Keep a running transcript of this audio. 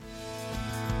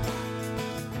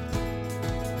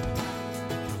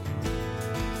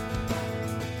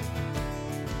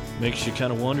Makes you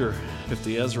kind of wonder if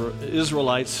the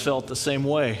Israelites felt the same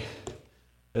way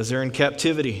as they're in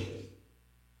captivity,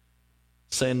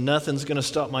 saying nothing's going to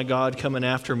stop my God coming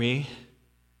after me.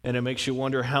 And it makes you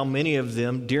wonder how many of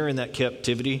them during that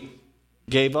captivity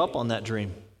gave up on that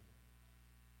dream.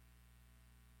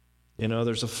 You know,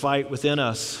 there's a fight within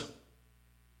us.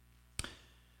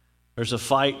 There's a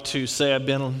fight to say, I've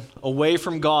been away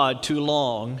from God too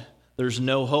long. There's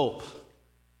no hope.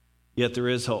 Yet there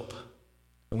is hope.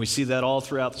 And we see that all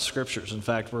throughout the scriptures. In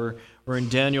fact, we're in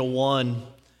Daniel 1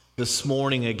 this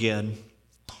morning again,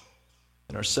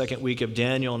 in our second week of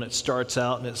Daniel, and it starts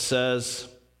out and it says,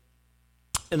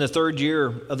 in the third year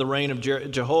of the reign of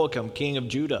Jehoiakim, king of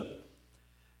Judah,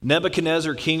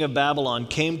 Nebuchadnezzar, king of Babylon,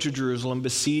 came to Jerusalem,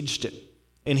 besieged it,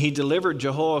 and he delivered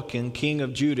Jehoiakim, king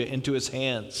of Judah, into his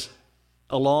hands,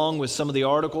 along with some of the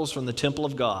articles from the temple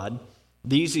of God.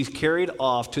 These he carried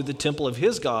off to the temple of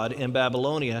his God in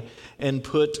Babylonia and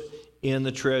put in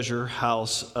the treasure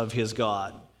house of his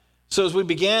God. So as we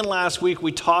began last week,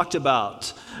 we talked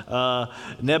about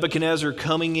Nebuchadnezzar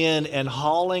coming in and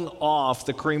hauling off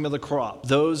the cream of the crop,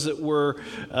 those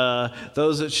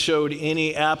that showed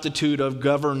any aptitude of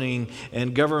governing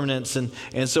and governance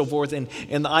and so forth.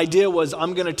 And the idea was,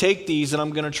 I'm going to take these and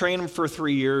I'm going to train them for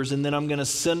 3 years, and then I'm going to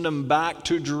send them back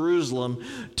to Jerusalem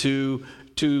to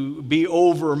be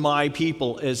over my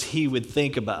people, as he would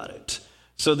think about it.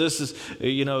 So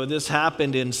this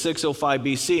happened in 605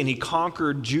 BC, and he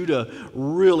conquered Judah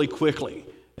really quickly.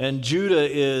 And Judah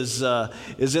is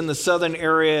in the southern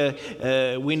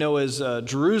area we know as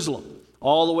Jerusalem,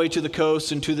 all the way to the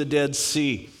coast and to the Dead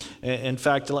Sea. In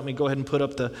fact, let me go ahead and put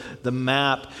up the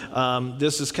map.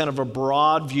 This is kind of a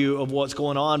broad view of what's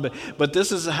going on, but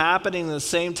this is happening at the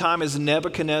same time as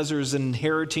Nebuchadnezzar is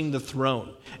inheriting the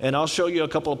throne. And I'll show you a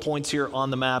couple of points here on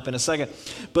the map in a second.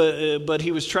 But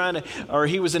he was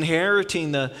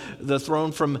inheriting the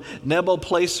throne from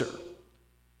Nabopolassar.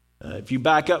 If you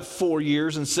back up 4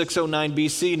 years, in 609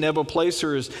 BC,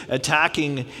 Nabopolassar is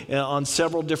attacking on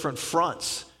several different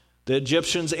fronts. The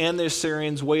Egyptians and the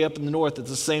Assyrians way up in the north at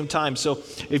the same time. So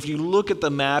if you look at the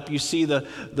map, you see the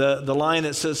line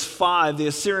that says 5. The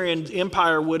Assyrian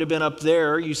Empire would have been up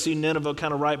there. You see Nineveh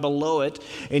kind of right below it.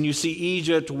 And you see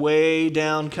Egypt way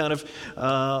down kind of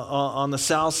on the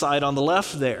south side on the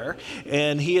left there.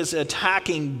 And he is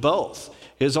attacking both.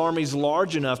 His army's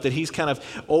large enough that he's kind of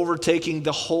overtaking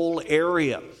the whole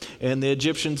area. And the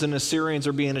Egyptians and Assyrians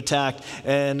are being attacked.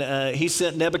 And he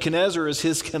sent Nebuchadnezzar as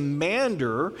his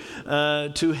commander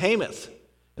to Hamath.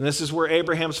 And this is where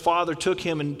Abraham's father took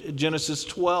him in Genesis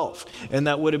 12. And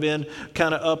that would have been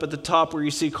kind of up at the top where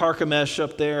you see Carchemish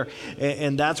up there.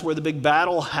 And that's where the big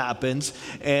battle happens.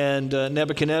 And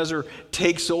Nebuchadnezzar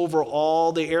takes over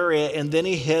all the area. And then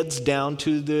he heads down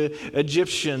to the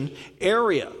Egyptian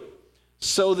area.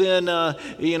 So then, the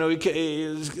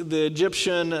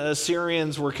Egyptian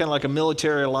Assyrians were kind of like a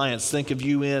military alliance. Think of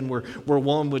UN, where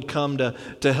one would come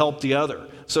to help the other.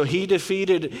 So he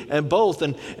defeated both,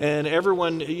 and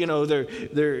everyone,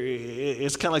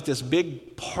 it's kind of like this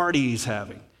big party he's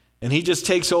having. And he just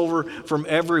takes over from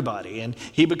everybody, and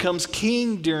he becomes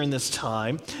king during this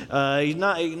time. Now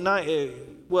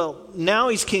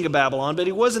he's king of Babylon, but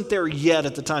he wasn't there yet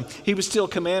at the time. He was still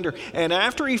commander. And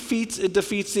after he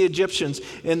defeats the Egyptians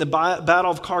in the Battle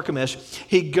of Carchemish,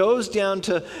 he goes down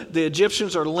to the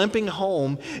Egyptians are limping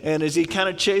home, and as he kind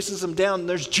of chases them down,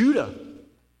 there's Judah.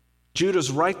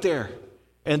 Judah's right there,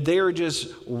 and they are just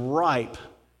ripe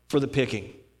for the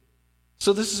picking.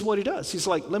 So this is what he does. He's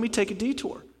like, let me take a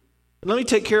detour. Let me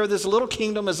take care of this little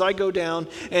kingdom as I go down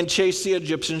and chase the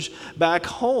Egyptians back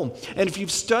home. And if you've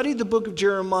studied the book of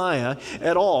Jeremiah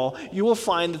at all, you will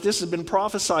find that this has been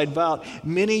prophesied about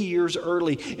many years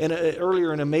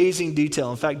earlier in amazing detail.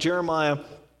 In fact, Jeremiah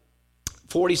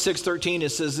 46:13, it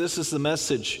says, this is the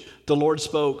message the Lord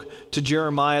spoke to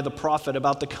Jeremiah the prophet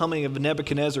about the coming of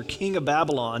Nebuchadnezzar, king of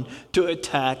Babylon, to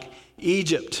attack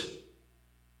Egypt.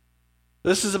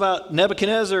 This is about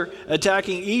Nebuchadnezzar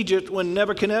attacking Egypt when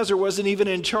Nebuchadnezzar wasn't even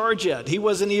in charge yet. He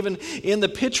wasn't even in the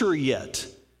picture yet.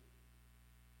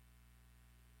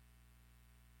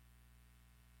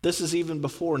 This is even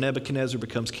before Nebuchadnezzar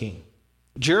becomes king.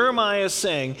 Jeremiah is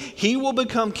saying he will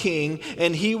become king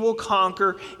and he will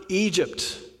conquer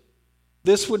Egypt.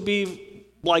 This would be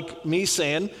like me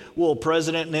saying, well,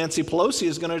 President Nancy Pelosi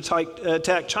is going to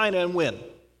attack China and win.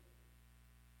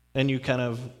 And you kind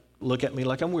of look at me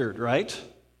like I'm weird, right?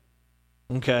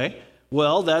 Okay.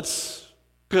 Well, that's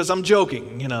because I'm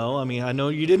joking, I know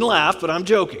you didn't laugh, but I'm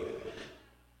joking.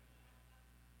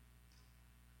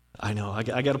 I know, I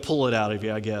got to pull it out of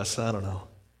you, I guess. I don't know.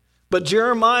 But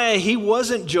Jeremiah, he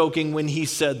wasn't joking when he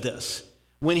said this.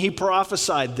 when he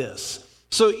prophesied this.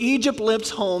 So Egypt lifts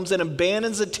homes and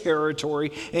abandons the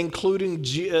territory, including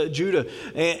Judah.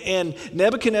 And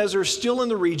Nebuchadnezzar is still in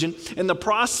the region in the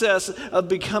process of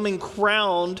becoming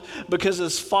crowned because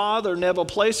his father,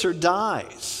 Nebuchadnezzar,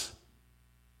 dies.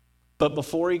 But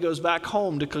before he goes back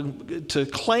home to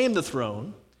claim the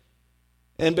throne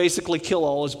and basically kill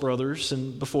all his brothers,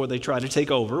 and before they try to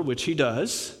take over, which he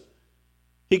does,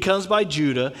 he comes by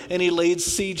Judah and he lays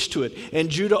siege to it. And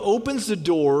Judah opens the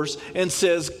doors and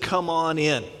says, come on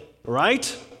in,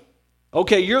 right?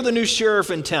 Okay, you're the new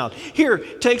sheriff in town. Here,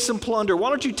 take some plunder. Why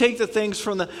don't you take the things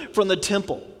from the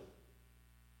temple?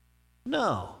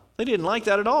 No, they didn't like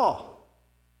that at all.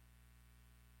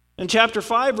 In chapter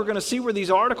 5, we're going to see where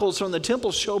these articles from the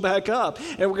temple show back up.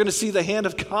 And we're going to see the hand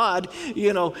of God,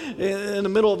 in the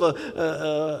middle of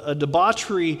a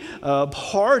debauchery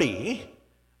party,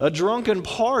 a drunken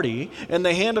party, and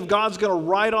the hand of God's going to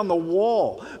write on the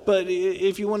wall. But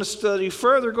if you want to study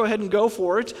further, go ahead and go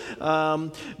for it.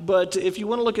 But if you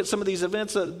want to look at some of these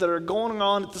events that are going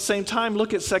on at the same time,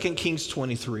 look at 2 Kings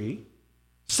 23,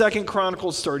 2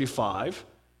 Chronicles 35.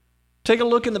 Take a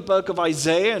look in the book of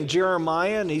Isaiah and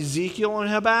Jeremiah and Ezekiel and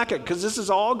Habakkuk, because this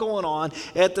is all going on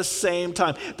at the same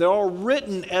time. They're all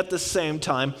written at the same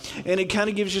time, and it kind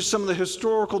of gives you some of the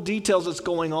historical details that's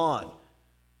going on.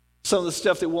 Some of the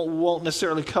stuff that we won't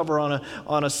necessarily cover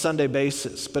on a Sunday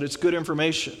basis, but it's good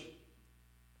information.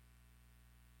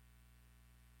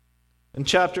 In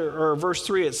verse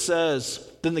 3, it says,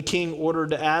 Then the king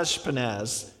ordered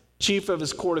Ashpenaz, chief of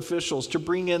his court officials, to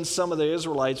bring in some of the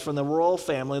Israelites from the royal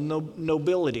family and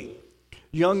nobility,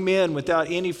 young men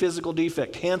without any physical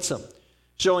defect, handsome,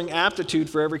 showing aptitude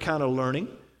for every kind of learning,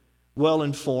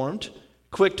 well-informed,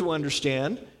 quick to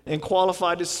understand, and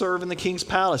qualified to serve in the king's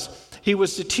palace. He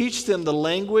was to teach them the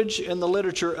language and the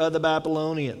literature of the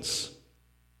Babylonians.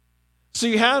 So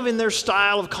you have in their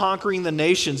style of conquering the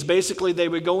nations, basically they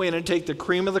would go in and take the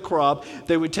cream of the crop.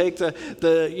 They would take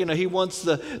he wants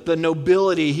the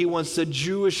nobility, he wants the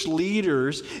Jewish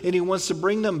leaders, and he wants to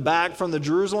bring them back from the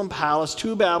Jerusalem palace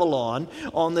to Babylon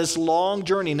on this long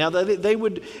journey. Now they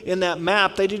would, in that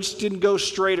map, they just didn't go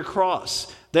straight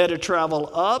across. They had to travel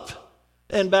up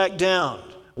and back down.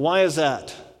 Why is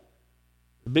that?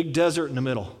 A big desert in the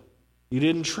middle. You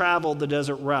didn't travel the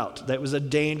desert route. That was a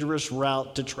dangerous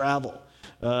route to travel.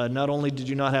 Not only did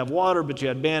you not have water, but you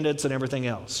had bandits and everything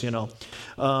else,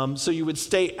 So you would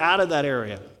stay out of that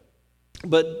area.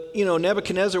 But,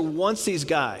 Nebuchadnezzar wants these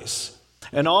guys.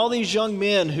 And all these young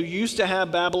men who used to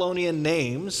have Babylonian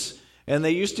names, and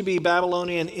they used to be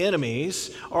Babylonian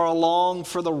enemies, are along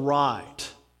for the ride.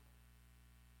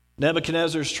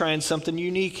 Nebuchadnezzar's trying something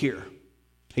unique here.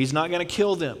 He's not going to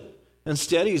kill them.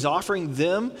 Instead, he's offering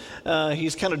them,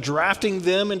 he's kind of drafting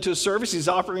them into service. He's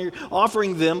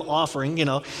offering them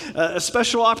a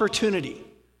special opportunity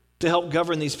to help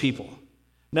govern these people.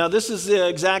 Now, this is the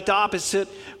exact opposite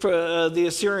for the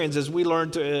Assyrians, as we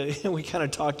learned, we kind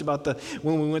of talked about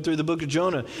when we went through the book of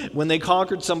Jonah. When they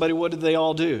conquered somebody, what did they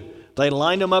all do? They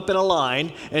lined them up in a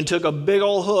line and took a big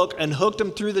old hook and hooked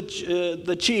them through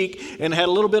the cheek and had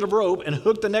a little bit of rope and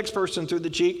hooked the next person through the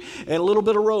cheek and a little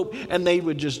bit of rope, and they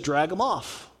would just drag them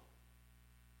off.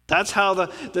 That's how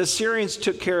the Assyrians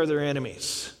took care of their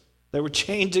enemies. They were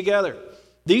chained together.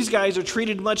 These guys are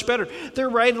treated much better. They're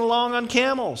riding along on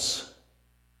camels.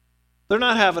 They're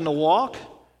not having to walk.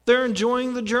 They're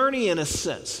enjoying the journey in a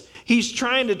sense. He's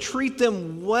trying to treat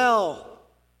them well,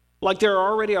 like they're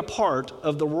already a part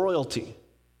of the royalty.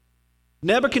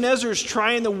 Nebuchadnezzar is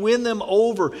trying to win them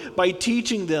over by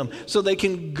teaching them so they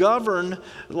can govern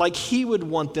like he would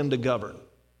want them to govern.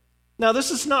 Now,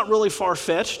 this is not really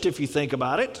far-fetched if you think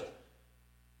about it.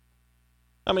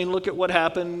 I mean, look at what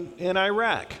happened in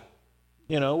Iraq.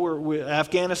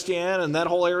 Afghanistan and that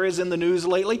whole area is in the news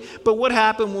lately. But what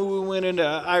happened when we went into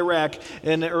Iraq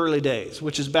in the early days,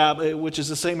 which is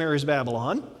the same area as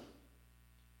Babylon?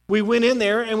 We went in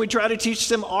there and we tried to teach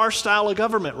them our style of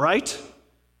government, right?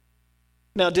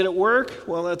 Now, did it work?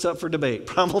 Well, that's up for debate.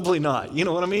 Probably not. You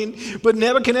know what I mean? But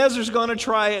Nebuchadnezzar's going to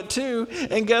try it too.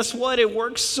 And guess what? It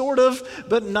works sort of,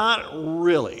 but not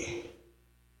really.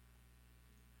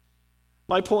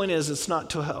 My point is, it's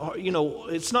not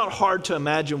hard to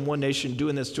imagine one nation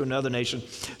doing this to another nation.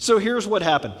 So here's what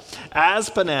happened.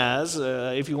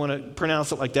 Ashpenaz, if you want to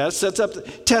pronounce it like that, sets up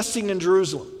testing in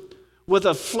Jerusalem with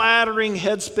a flattering,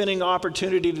 head-spinning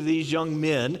opportunity to these young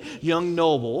men, young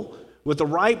noble, with the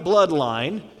right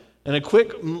bloodline and a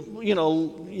quick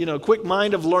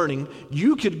mind of learning.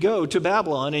 You could go to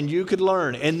Babylon and you could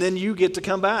learn, and then you get to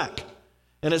come back.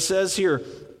 And it says here,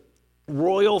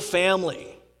 royal family.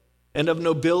 and of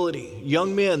nobility.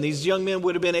 Young men, these young men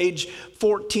would have been age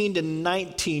 14 to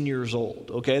 19 years old,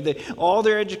 okay? All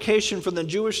their education from the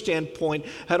Jewish standpoint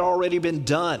had already been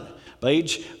done. By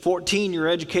age 14, your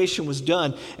education was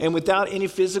done, and without any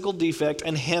physical defect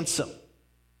and handsome.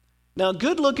 Now,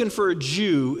 good looking for a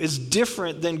Jew is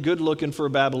different than good looking for a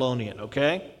Babylonian,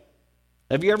 okay?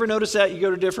 Have you ever noticed that? You go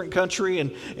to a different country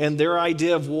and their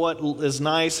idea of what is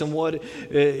nice and what,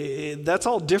 that's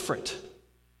all different.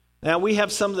 Now, we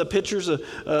have some of the pictures,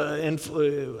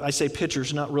 I say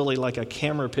pictures, not really like a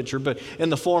camera picture, but in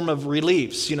the form of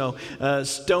reliefs,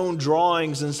 stone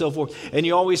drawings and so forth. And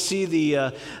you always see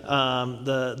the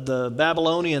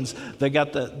Babylonians, they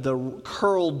got the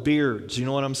curled beards, you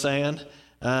know what I'm saying?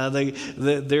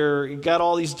 They're got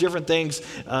all these different things.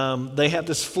 They have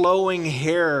this flowing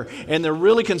hair, and they're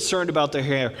really concerned about their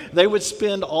hair. They would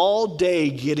spend all day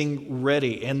getting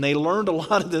ready, and they learned a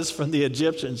lot of this from the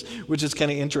Egyptians, which is kind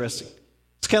of interesting.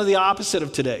 It's kind of the opposite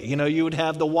of today. You would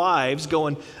have the wives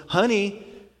going, honey,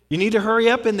 you need to hurry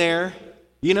up in there.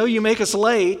 You make us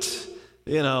late.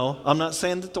 I'm not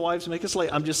saying that the wives make us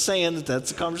late. I'm just saying that that's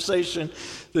a conversation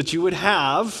that you would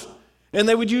have. And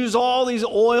they would use all these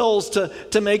oils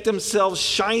to make themselves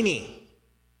shiny.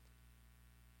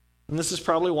 And this is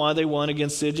probably why they won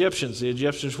against the Egyptians. The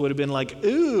Egyptians would have been like,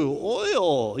 ooh,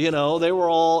 oil. They were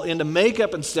all into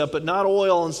makeup and stuff, but not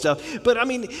oil and stuff. But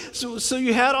so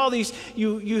you had all these,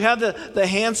 you had the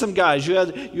handsome guys. You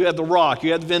had The Rock,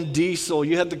 you had Vin Diesel,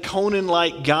 you had the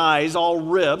Conan-like guys all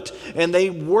ripped, and they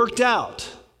worked out.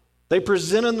 They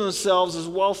presented themselves as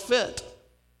well fit.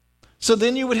 So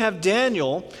then you would have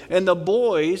Daniel and the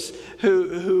boys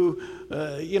who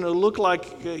look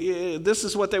like, this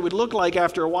is what they would look like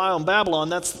after a while in Babylon.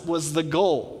 That was the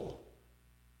goal.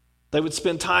 They would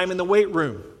spend time in the weight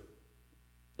room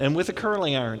and with a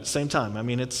curling iron at the same time.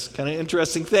 It's kind of an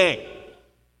interesting thing,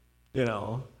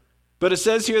 But it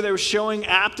says here they were showing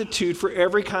aptitude for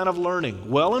every kind of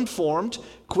learning, well-informed,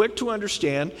 quick to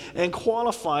understand, and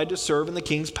qualified to serve in the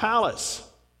king's palace.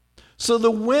 So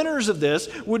the winners of this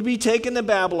would be taken to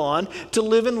Babylon to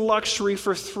live in luxury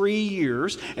for 3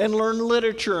 years and learn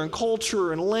literature and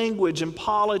culture and language and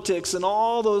politics and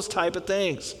all those type of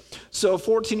things. So a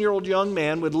 14-year-old young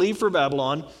man would leave for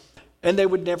Babylon and they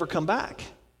would never come back.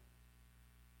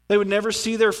 They would never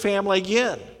see their family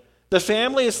again. The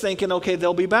family is thinking, okay,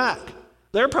 they'll be back.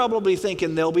 They're probably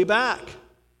thinking they'll be back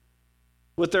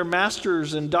with their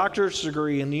master's and doctorate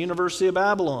degree in the University of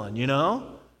Babylon,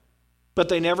 But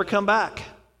they never come back.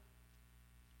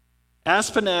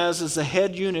 Ashpenaz is the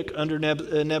head eunuch under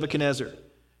Nebuchadnezzar.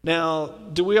 Now,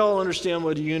 do we all understand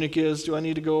what a eunuch is? Do I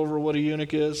need to go over what a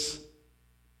eunuch is?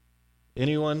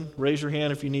 Anyone? Raise your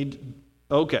hand if you need.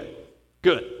 Okay,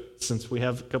 good. Since we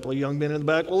have a couple of young men in the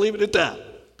back, we'll leave it at that.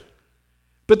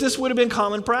 But this would have been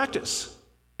common practice,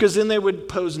 because then they would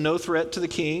pose no threat to the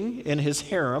king and his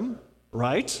harem,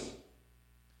 right?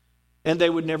 And they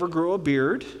would never grow a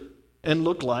beard and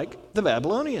look like the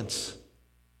Babylonians.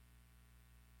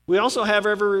 We also have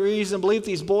every reason to believe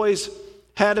these boys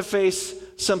had to face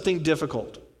something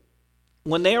difficult.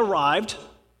 When they arrived,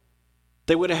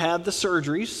 they would have had the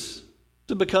surgeries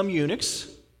to become eunuchs.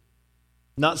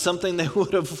 Not something they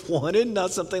would have wanted,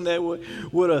 not something they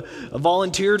would have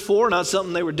volunteered for, not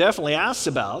something they were definitely asked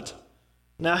about.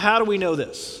 Now, how do we know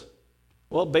this?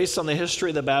 Well, based on the history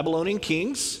of the Babylonian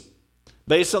kings,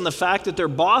 based on the fact that their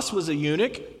boss was a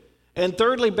eunuch, and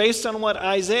thirdly, based on what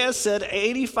Isaiah said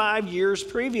 85 years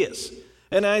previous.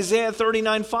 In Isaiah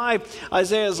 39:5,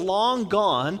 Isaiah is long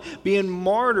gone, being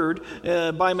martyred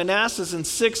by Manasseh in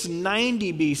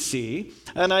 690 BC.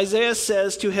 And Isaiah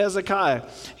says to Hezekiah,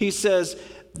 he says,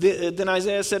 then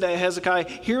Isaiah said to Hezekiah,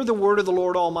 hear the word of the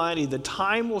Lord Almighty. The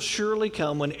time will surely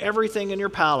come when everything in your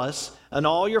palace and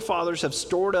all your fathers have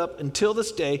stored up until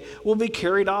this day will be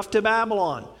carried off to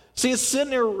Babylon. See, it's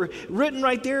sitting there written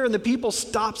right there, and the people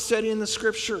stopped studying the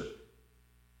scripture.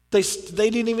 They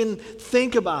didn't even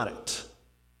think about it.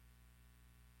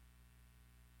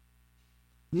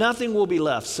 Nothing will be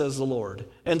left, says the Lord.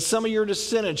 And some of your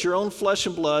descendants, your own flesh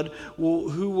and blood,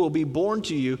 who will be born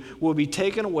to you, will be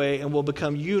taken away and will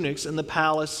become eunuchs in the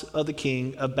palace of the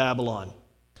king of Babylon.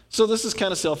 So this is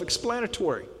kind of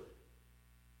self-explanatory.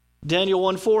 Daniel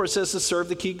 1:4 says to serve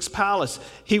the king's palace.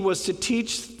 He was to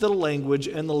teach the language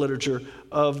and the literature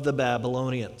of the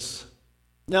Babylonians.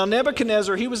 Now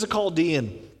Nebuchadnezzar, he was a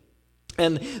Chaldean.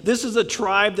 And this is a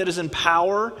tribe that is in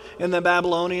power in the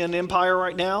Babylonian Empire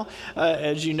right now.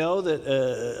 As you know, that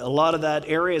a lot of that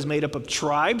area is made up of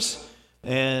tribes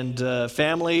and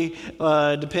family,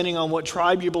 depending on what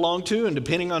tribe you belong to and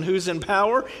depending on who's in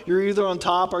power, you're either on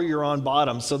top or you're on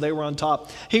bottom. So they were on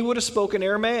top. He would have spoken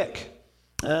Aramaic.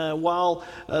 while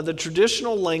the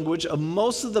traditional language of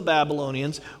most of the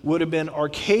Babylonians would have been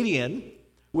Akkadian,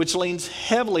 which leans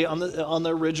heavily on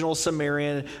the original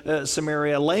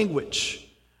Samaria language.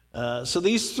 So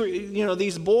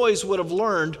these boys would have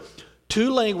learned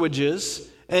two languages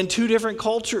and two different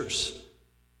cultures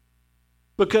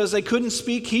because they couldn't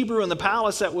speak Hebrew in the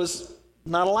palace. That was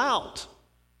not allowed.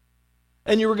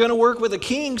 And you were going to work with a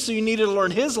king, so you needed to learn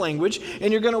his language,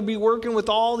 and you're going to be working with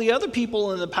all the other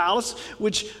people in the palace,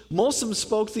 which most of them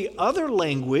spoke the other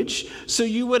language, so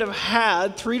you would have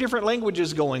had three different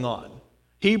languages going on.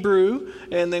 Hebrew,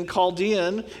 and then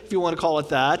Chaldean, if you want to call it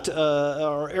that,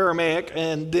 or Aramaic,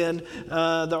 and then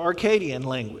the Akkadian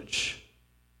language.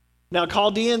 Now,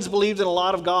 Chaldeans believed in a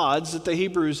lot of gods that the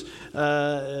Hebrews,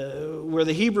 where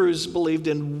the Hebrews believed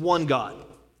in one God.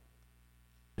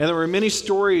 And there were many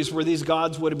stories where these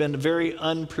gods would have been very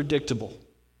unpredictable,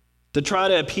 to try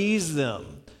to appease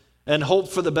them and hope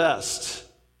for the best.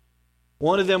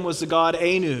 One of them was the god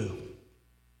Anu,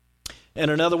 and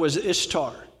another was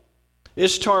Ishtar.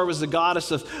 Ishtar was the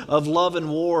goddess of love and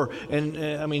war,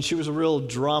 and she was a real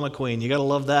drama queen. You got to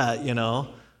love that, you know.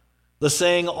 The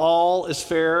saying, all is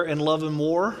fair in love and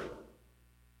war,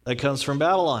 that comes from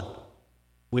Babylon.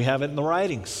 We have it in the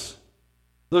writings.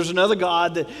 There's another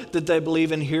god that they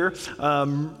believe in here,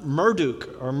 Marduk,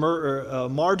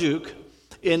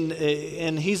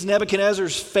 and he's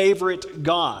Nebuchadnezzar's favorite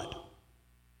god.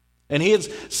 And he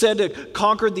is said to have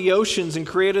conquered the oceans and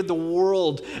created the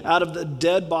world out of the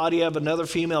dead body of another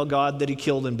female god that he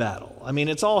killed in battle.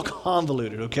 It's all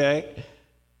convoluted, okay?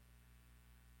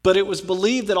 But it was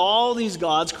believed that all these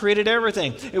gods created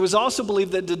everything. It was also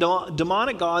believed that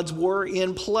demonic gods were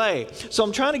in play. So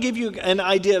I'm trying to give you an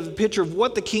idea, a picture of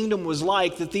what the kingdom was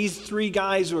like, that these three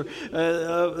guys were,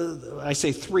 I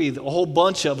say three, a whole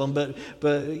bunch of them, but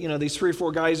these 3 or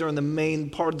 4 guys are in the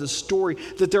main part of the story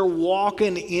that they're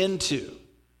walking into.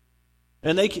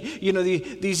 And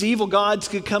these evil gods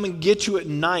could come and get you at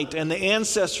night, and the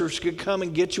ancestors could come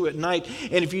and get you at night.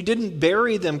 And if you didn't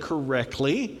bury them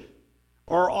correctly,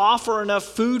 or offer enough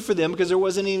food for them, because there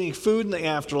wasn't any food in the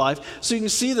afterlife. So you can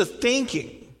see the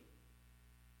thinking.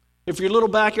 If your little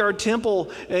backyard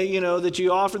temple, that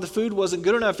you offered the food wasn't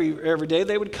good enough for you every day,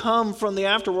 they would come from the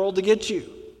afterworld to get you.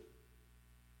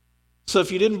 So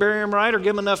if you didn't bury them right or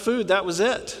give them enough food, that was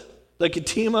it. They could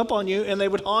team up on you and they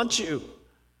would haunt you.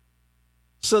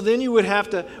 So then you would have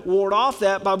to ward off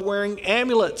that by wearing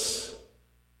amulets.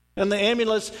 And the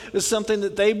amulets is something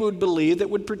that they would believe that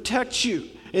would protect you.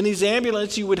 In these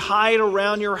amulets, you would hide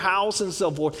around your house and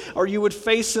so forth, or you would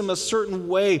face them a certain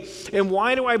way. And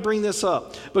why do I bring this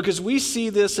up? Because we see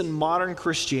this in modern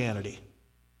Christianity.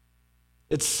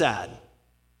 It's sad.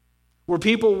 Where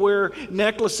people wear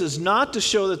necklaces not to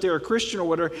show that they're a Christian or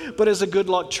whatever, but as a good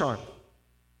luck charm.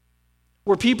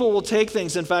 Where people will take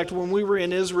things. In fact, when we were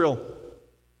in Israel,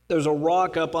 there's a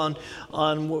rock up on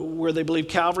where they believe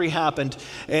Calvary happened.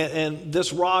 And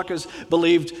this rock is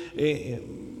believed...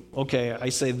 Okay, I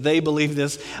say they believe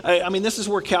this. This is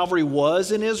where Calvary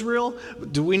was in Israel.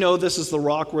 Do we know this is the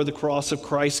rock where the cross of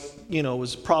Christ,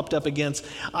 was propped up against?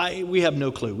 We have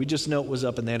no clue. We just know it was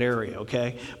up in that area,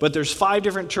 okay? But there's 5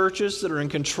 different churches that are in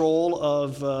control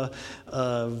of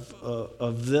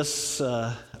this.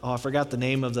 I forgot the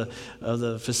name of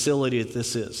the facility that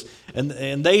this is.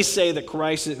 And they say that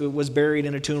Christ was buried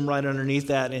in a tomb right underneath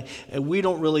that. And we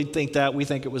don't really think that. We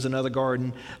think it was another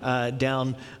garden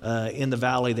down in the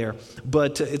valley there.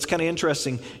 But it's kind of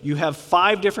interesting. You have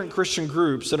 5 different Christian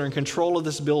groups that are in control of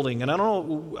this building. And I don't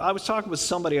know, I was talking with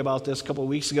somebody about this a couple of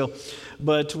weeks ago.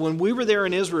 But when we were there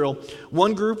in Israel,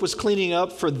 one group was cleaning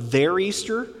up for their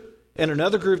Easter, and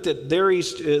another group that their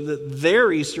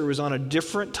Easter was on a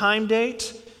different time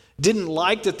date. Didn't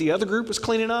like that the other group was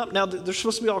cleaning up. Now, they're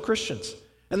supposed to be all Christians.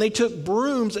 And they took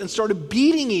brooms and started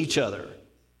beating each other.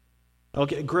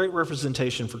 Okay, great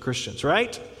representation for Christians,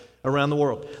 right? Around the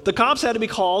world. The cops had to be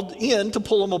called in to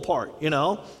pull them apart,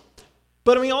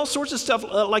 But all sorts of stuff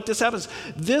like this happens.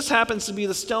 This happens to be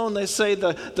the stone. They say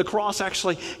the cross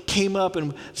actually came up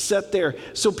and set there.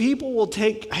 So people will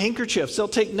take handkerchiefs. They'll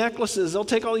take necklaces. They'll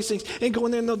take all these things and go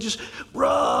in there and they'll just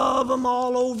rub them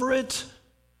all over it.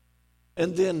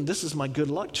 And then this is my good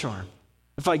luck charm.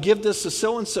 If I give this to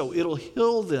so-and-so, it'll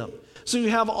heal them. So you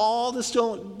have all this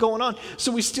going on.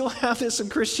 So we still have this in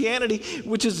Christianity,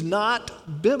 which is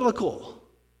not biblical.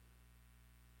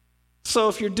 So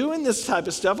if you're doing this type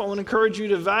of stuff, I want to encourage you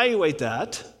to evaluate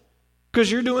that,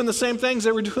 because you're doing the same things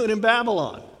they were doing in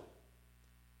Babylon.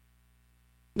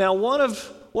 Now, one of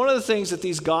the things that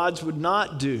these gods would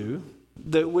not do,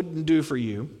 that wouldn't do for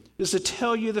you, is to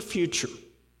tell you the future.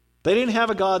 They didn't have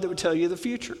a God that would tell you the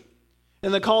future.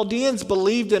 And the Chaldeans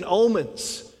believed in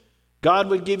omens. God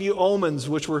would give you omens,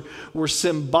 which were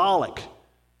symbolic.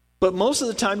 But most of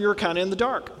the time, you were kind of in the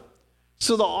dark.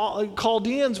 So the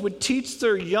Chaldeans would teach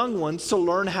their young ones to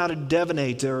learn how to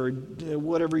divinate, or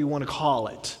whatever you want to call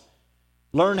it.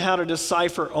 Learn how to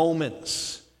decipher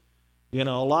omens. A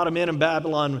lot of men in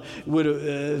Babylon would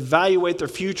evaluate their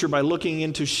future by looking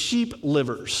into sheep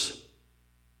livers,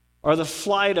 or the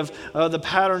flight of the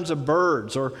patterns of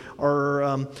birds, or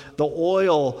the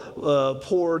oil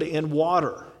poured in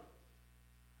water.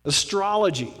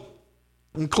 Astrology,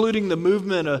 including the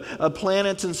movement of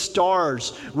planets and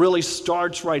stars, really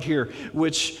starts right here,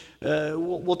 which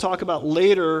we'll talk about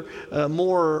later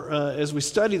more as we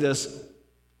study this,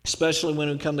 especially when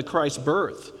we come to Christ's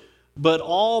birth. But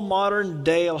all modern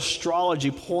day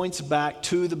astrology points back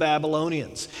to the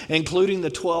Babylonians, including the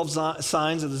 12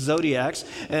 signs of the zodiacs,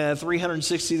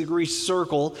 360-degree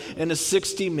circle, and a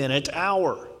 60-minute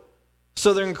hour.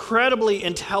 So they're incredibly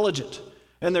intelligent.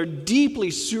 And they're deeply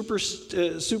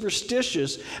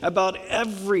superstitious about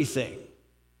everything,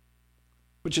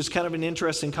 which is kind of an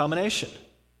interesting combination.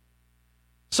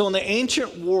 So in the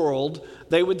ancient world,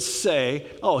 they would say,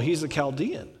 oh, he's a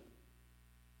Chaldean.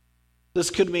 This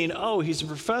could mean, oh, he's a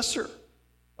professor,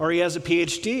 or he has a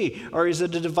PhD, or he's a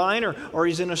diviner, or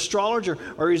he's an astrologer,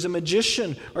 or he's a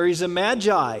magician, or he's a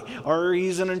magi, or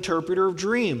he's an interpreter of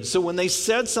dreams. So when they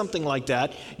said something like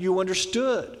that, you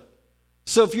understood.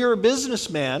 So if you're a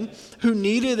businessman who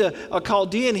needed a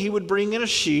Chaldean, he would bring in a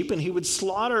sheep and he would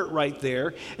slaughter it right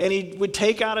there, and he would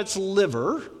take out its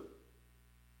liver,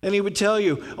 and he would tell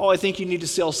you, oh, I think you need to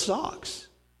sell stocks,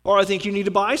 or I think you need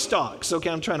to buy stocks. Okay,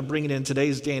 I'm trying to bring it in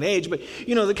today's day and age, but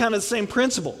the kind of the same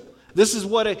principle. This is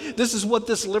what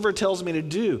this liver tells me to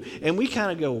do. And we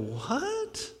kind of go,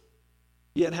 what?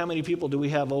 Yet how many people do we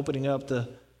have opening up the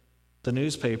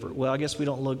newspaper? Well, I guess we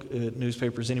don't look at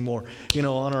newspapers anymore,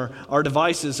 on our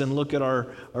devices and look at our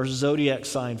zodiac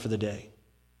sign for the day.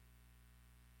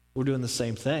 We're doing the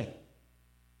same thing.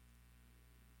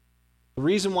 The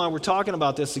reason why we're talking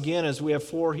about this again is we have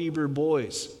 4 Hebrew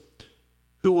boys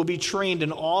who will be trained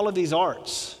in all of these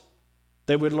arts.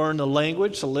 They would learn the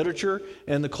language, the literature,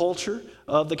 and the culture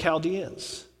of the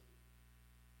Chaldeans.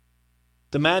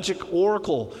 The magic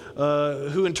oracle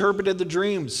who interpreted the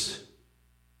dreams.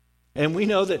 And we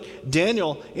know that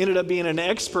Daniel ended up being an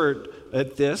expert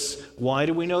at this. Why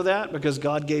do we know that? Because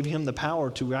God gave him the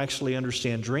power to actually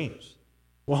understand dreams.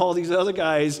 Well, all these other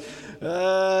guys,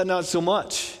 not so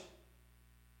much.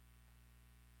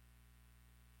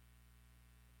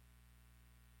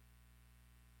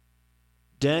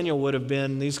 Daniel would have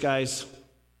been, these guys,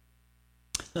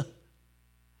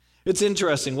 it's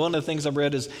interesting. One of the things I've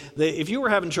read is if you were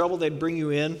having trouble, they'd bring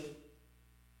you in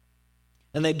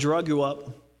and they'd drug you up.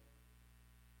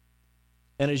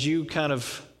 And as you kind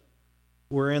of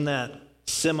were in that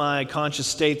semi-conscious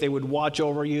state, they would watch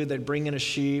over you. They'd bring in a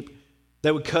sheep.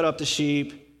 They would cut up the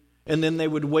sheep. And then they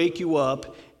would wake you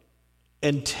up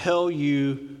and tell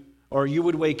you, or you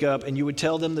would wake up and you would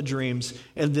tell them the dreams,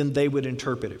 and then they would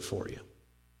interpret it for you.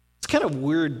 It's kind of a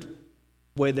weird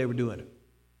way they were doing it.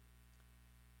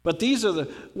 But these are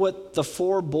what the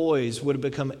 4 boys would have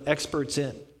become experts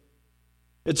in.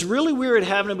 It's really weird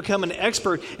having to become an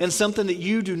expert in something that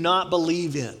you do not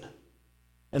believe in.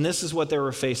 And this is what they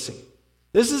were facing.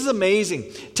 This is amazing.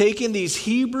 Taking these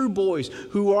Hebrew boys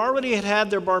who already had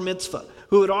their bar mitzvah,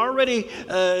 who had already,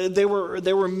 they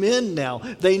were men now.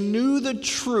 They knew the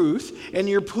truth, and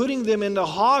you're putting them into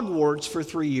Hogwarts for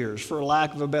 3 years, for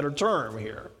lack of a better term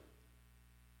here.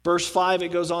 Verse 5,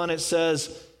 it goes on, it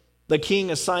says, the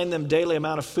king assigned them daily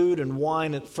amount of food and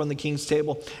wine from the king's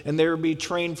table, and they would be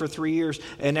trained for 3 years.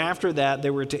 And after that,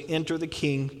 they were to enter the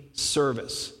king's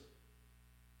service.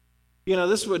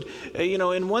 This would,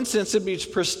 in one sense, it'd be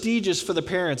prestigious for the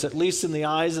parents, at least in the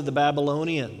eyes of the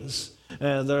Babylonians,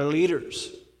 their leaders.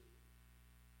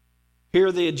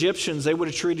 Here, the Egyptians, they would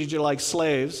have treated you like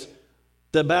slaves.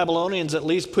 The Babylonians at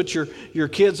least put your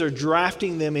kids, are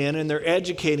drafting them in and they're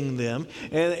educating them.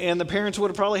 And the parents would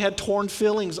have probably had torn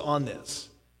feelings on this.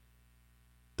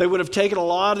 They would have taken a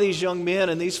lot of these young men,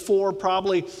 and these 4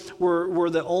 probably were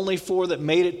the only 4 that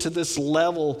made it to this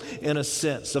level in a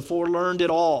sense. The 4 learned it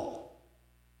all.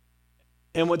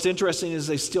 And what's interesting is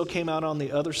they still came out on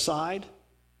the other side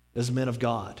as men of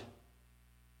God.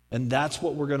 And that's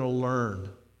what we're going to learn.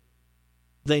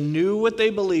 They knew what they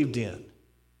believed in.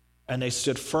 And they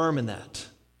stood firm in that.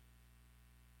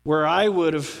 Where I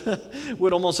would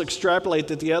almost extrapolate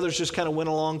that the others just kind of went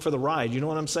along for the ride. You know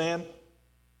what I'm saying?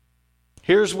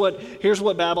 Here's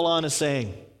what Babylon is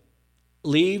saying.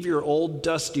 Leave your old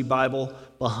dusty Bible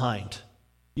behind.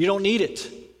 You don't need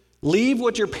it. Leave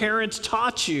what your parents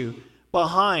taught you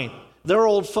behind. They're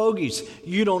old fogies.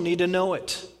 You don't need to know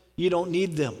it. You don't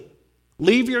need them.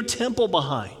 Leave your temple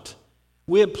behind.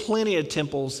 We have plenty of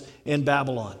temples in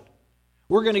Babylon.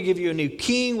 We're going to give you a new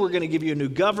king. We're going to give you a new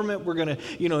government. We're going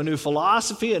to, a new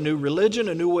philosophy, a new religion,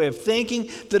 a new way of thinking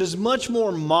that is much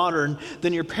more modern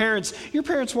than your parents. Your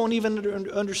parents won't even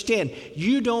understand.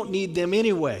 You don't need them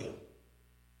anyway.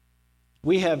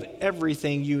 We have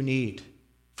everything you need,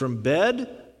 from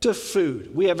bed to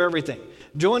food. We have everything.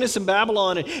 Join us in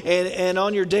Babylon, and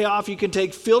on your day off, you can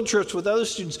take field trips with other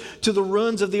students to the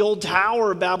ruins of the old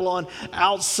Tower of Babylon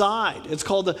outside. It's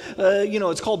called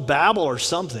it's called Babel or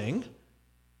something.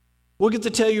 We'll get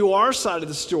to tell you our side of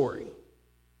the story.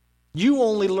 You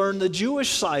only learn the Jewish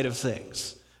side of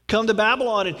things. Come to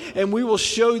Babylon, and we will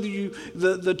show you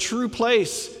the true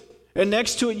place. And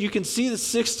next to it, you can see the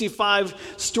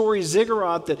 65-story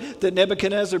ziggurat that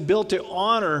Nebuchadnezzar built to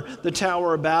honor the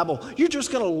Tower of Babel. You're just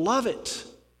going to love it.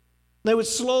 They would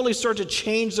slowly start to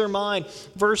change their mind.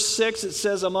 Verse 6, it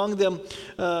says, among them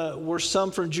were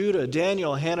some from Judah,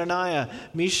 Daniel, Hananiah,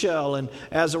 Mishael, and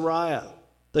Azariah.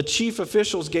 The chief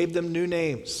officials gave them new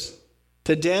names.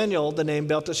 To Daniel, the name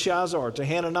Belteshazzar. To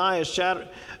Hananiah,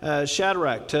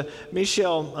 Shadrach. To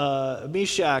Mishael,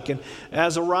 Meshach. And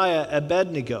Azariah,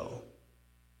 Abednego.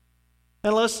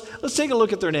 And let's take a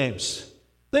look at their names.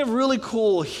 They have really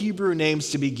cool Hebrew names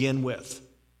to begin with.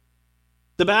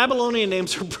 The Babylonian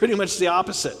names are pretty much the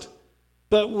opposite.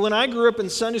 But when I grew up in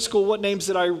Sunday school, what names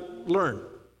did I learn?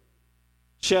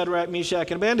 Shadrach, Meshach,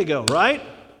 and Abednego, right?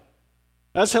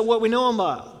 That's what we know them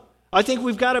by. I think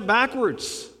we've got it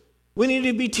backwards. We need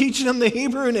to be teaching them the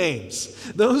Hebrew names.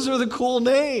 Those are the cool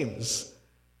names.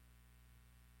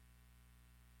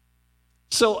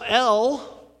 So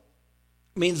El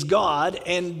means God,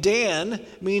 and Dan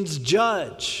means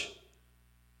judge.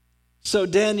 So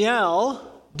Daniel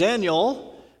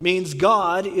means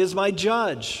God is my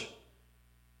judge.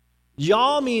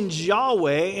 Yah means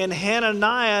Yahweh, and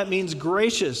Hananiah means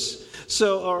gracious.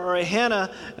 So, or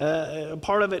Hannah,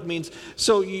 part of it means,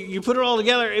 so you put it all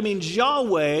together, it means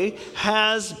Yahweh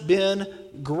has been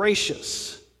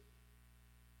gracious.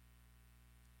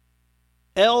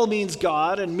 El means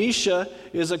God, and Misha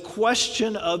is a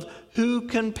question of who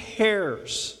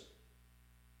compares.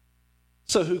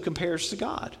 So who compares to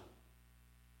God?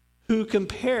 Who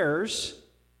compares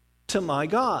to my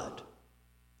God?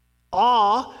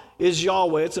 Ah is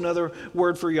Yahweh. It's another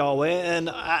word for Yahweh. And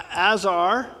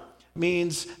Azar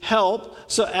means help.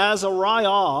 So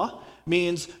Azariah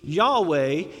means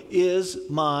Yahweh is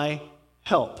my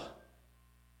help.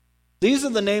 These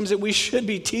are the names that we should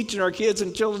be teaching our kids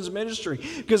in children's ministry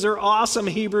because they're awesome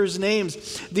Hebrews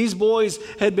names. These boys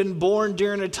had been born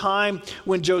during a time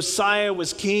when Josiah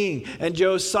was king. And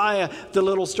Josiah, the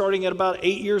little starting at about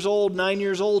 8 years old, 9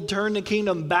 years old, turned the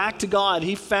kingdom back to God.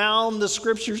 He found the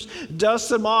scriptures,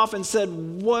 dusted them off, and said,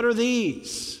 "What are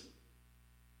these?"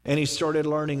 And he started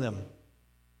learning them.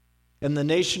 And the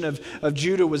nation of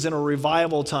Judah was in a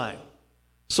revival time.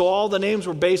 So all the names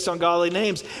were based on godly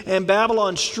names. And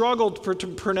Babylon struggled to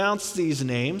pronounce these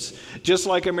names, just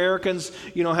like Americans,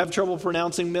 have trouble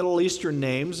pronouncing Middle Eastern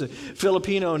names,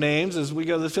 Filipino names as we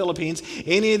go to the Philippines.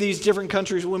 Any of these different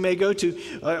countries we may go to,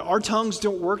 our tongues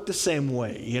don't work the same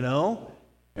way,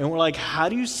 And we're like, how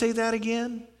do you say that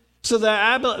again? So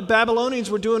the Babylonians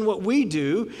were doing what we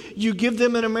do. You give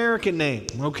them an American name,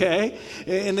 okay?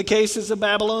 In the case, it's a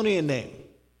Babylonian name.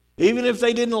 Even if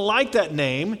they didn't like that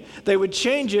name, they would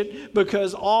change it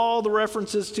because all the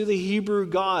references to the Hebrew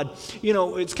God.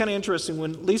 It's kind of interesting.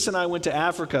 When Lisa and I went to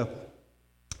Africa,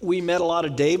 we met a lot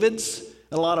of Davids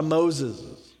and a lot of Moses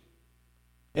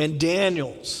and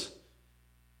Daniels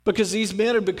because these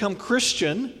men had become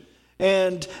Christian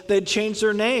and they'd changed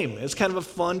their name. It's kind of a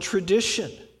fun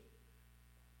tradition.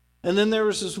 And then there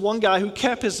was this one guy who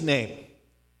kept his name.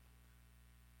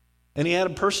 And he had a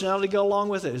personality to go along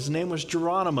with it. His name was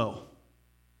Geronimo.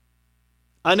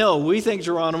 I know, we think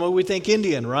Geronimo, we think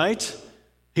Indian, right?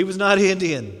 He was not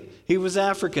Indian. He was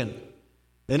African.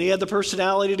 And he had the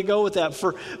personality to go with that.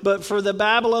 But for the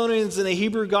Babylonians and the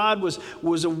Hebrew God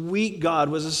was a weak God,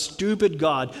 was a stupid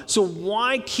God. So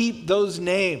why keep those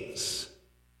names?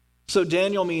 So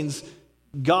Daniel means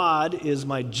God is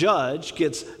my judge,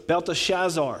 gets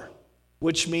Belteshazzar,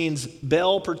 which means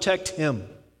Bel, protect him.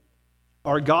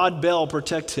 Our God Bel,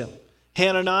 protect him.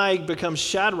 Hananiah becomes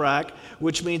Shadrach,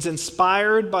 which means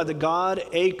inspired by the god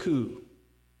Aku.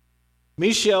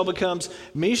 Mishael becomes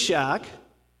Meshach,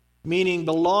 meaning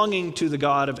belonging to the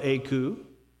god of Aku.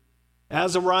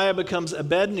 Azariah becomes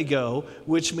Abednego,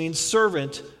 which means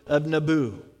servant of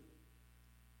Nabu.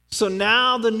 So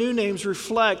now the new names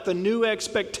reflect the new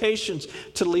expectations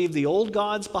to leave the old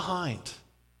gods behind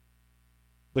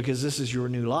because this is your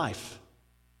new life.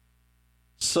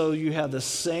 So you have the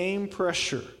same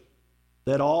pressure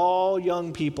that all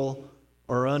young people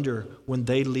are under when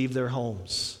they leave their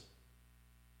homes.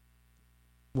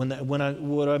 What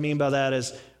I mean by that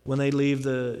is when they leave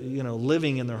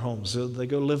living in their homes, so they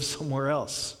go live somewhere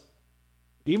else,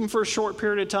 even for a short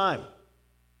period of time.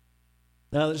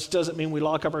 Now, this doesn't mean we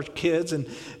lock up our kids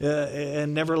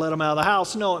and never let them out of the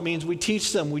house. No, it means we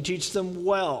teach them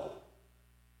well.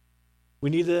 We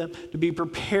need them to be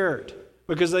prepared,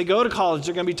 because they go to college,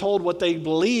 they're going to be told what they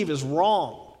believe is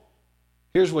wrong.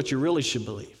 Here's what you really should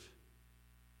believe.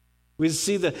 We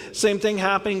see the same thing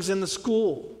happening in the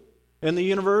school and the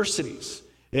universities.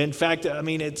 In fact, I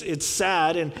mean, it's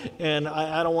sad, and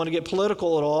I don't want to get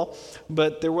political at all,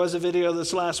 but there was a video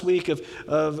this last week of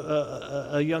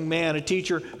a young man, a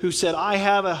teacher, who said, I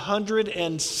have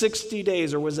 160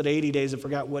 days, or was it 80 days, I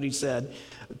forgot what he said,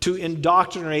 to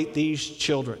indoctrinate these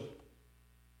children.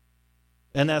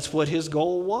 And that's what his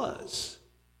goal was.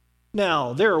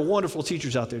 Now, there are wonderful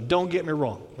teachers out there, don't get me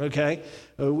wrong, okay?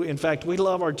 In fact, we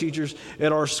love our teachers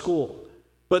at our school.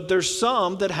 But there's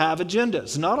some that have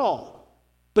agendas, not all.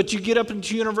 But you get up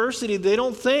into university, they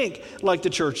don't think like the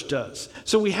church does.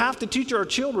 So we have to teach our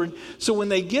children so when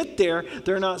they get there,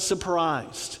 they're not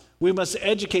surprised. We must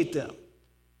educate them.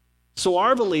 So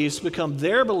our beliefs become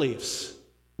their beliefs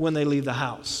when they leave the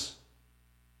house.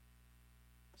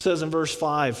 It says in verse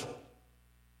 5,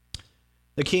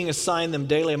 the king assigned them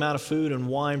daily amount of food and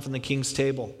wine from the king's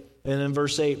table. And in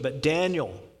verse 8, but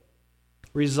Daniel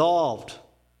resolved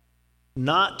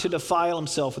not to defile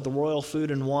himself with the royal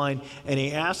food and wine, and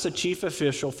he asked the chief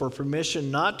official for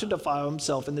permission not to defile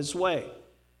himself in this way.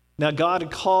 Now God had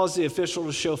caused the official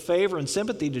to show favor and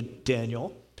sympathy to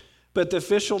Daniel, but the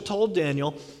official told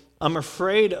Daniel, I'm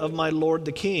afraid of my lord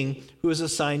the king, who has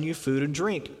assigned you food and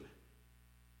drink.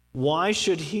 Why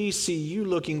should he see you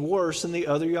looking worse than the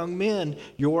other young men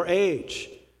your age?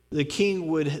 The king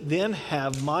would then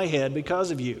have my head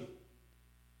because of you.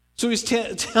 So he's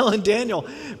telling Daniel,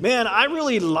 man, I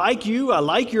really like you. I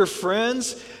like your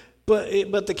friends.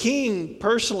 But the king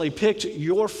personally picked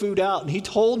your food out, and he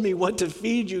told me what to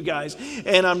feed you guys.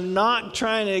 And I'm not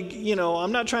trying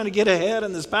to get ahead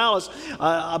in this palace,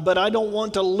 but I don't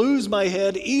want to lose my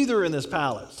head either in this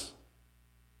palace.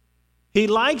 He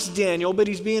likes Daniel, but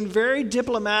he's being very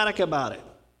diplomatic about it.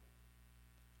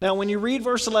 Now, when you read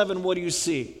verse 11, what do you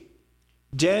see?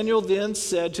 Daniel then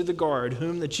said to the guard,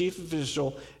 whom the chief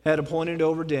official had appointed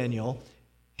over Daniel,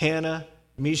 Hannah,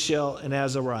 Mishael, and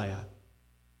Azariah.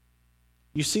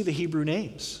 You see the Hebrew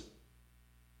names.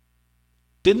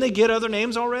 Didn't they get other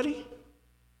names already?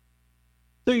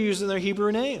 They're using their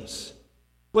Hebrew names.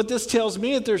 What this tells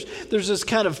me is there's this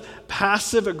kind of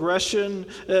passive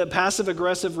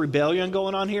aggressive rebellion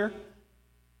going on here.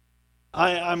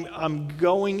 I'm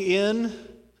going into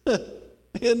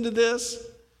this.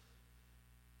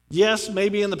 Yes,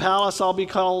 maybe in the palace I'll be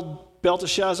called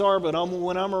Belteshazzar, but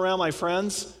when I'm around my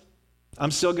friends,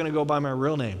 I'm still going to go by my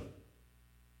real name.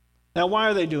 Now, why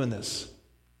are they doing this?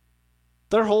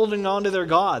 They're holding on to their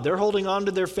God. They're holding on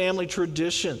to their family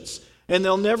traditions. And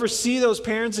they'll never see those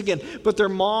parents again. But their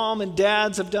mom and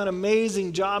dads have done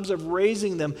amazing jobs of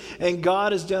raising them. And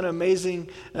God has done amazing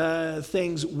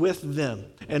things with them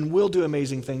and will do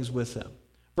amazing things with them.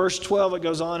 Verse 12, it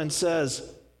goes on and says,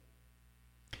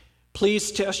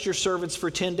 please test your servants for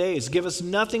 10 days. Give us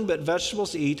nothing but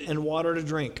vegetables to eat and water to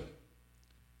drink.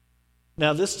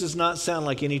 Now, this does not sound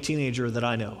like any teenager that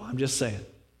I know. I'm just saying.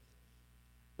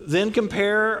 Then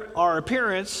compare our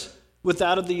appearance with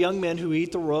that of the young men who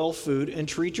eat the royal food and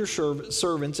treat your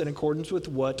servants in accordance with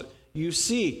what you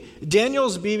see.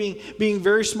 Daniel's being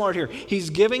very smart here.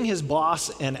 He's giving his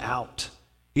boss an out.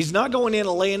 He's not going in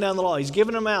and laying down the law. He's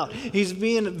giving him out. He's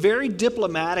being very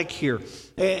diplomatic here.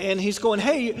 And he's going,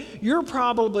 hey, you're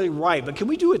probably right, but can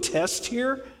we do a test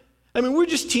here? I mean, we're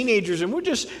just teenagers and we're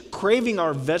just craving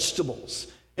our vegetables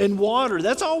and water.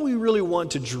 That's all we really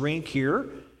want to drink here.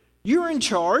 You're in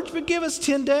charge, but give us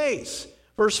 10 days.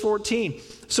 Verse 14,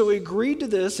 so he agreed to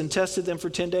this and tested them for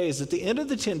 10 days. At the end of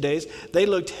the 10 days, they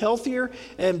looked healthier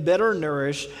and better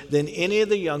nourished than any of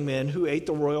the young men who ate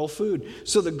the royal food.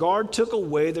 So the guard took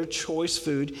away their choice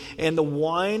food and the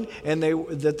wine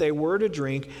that they were to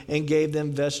drink and gave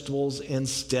them vegetables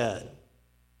instead.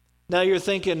 Now you're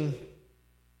thinking,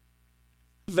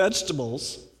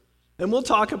 vegetables, and we'll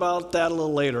talk about that a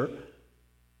little later.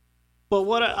 But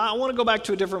I want to go back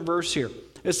to a different verse here.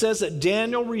 It says that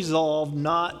Daniel resolved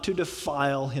not to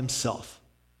defile himself.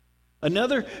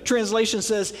 Another translation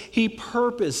says he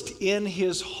purposed in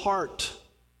his heart.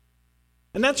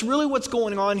 And that's really what's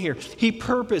going on here.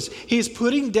 He's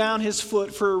putting down his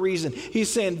foot for a reason. He's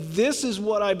saying, this is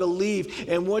what I believe,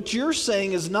 and what you're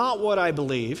saying is not what I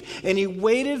believe. And he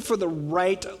waited for the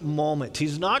right moment.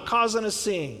 He's not causing a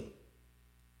scene.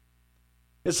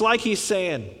 It's like he's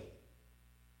saying,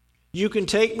 you can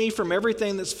take me from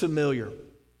everything that's familiar.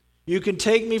 You can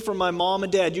take me from my mom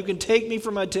and dad. You can take me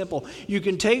from my temple. You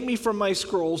can take me from my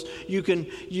scrolls. You can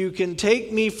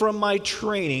take me from my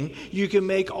training. You can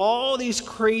make all these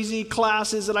crazy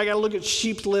classes that I got to look at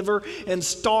sheep's liver and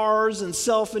stars and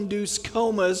self-induced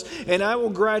comas, and I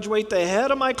will graduate the head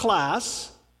of my class.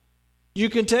 You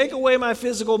can take away my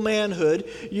physical manhood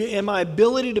and my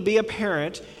ability to be a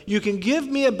parent. You can give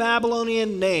me a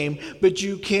Babylonian name, but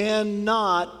you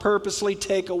cannot purposely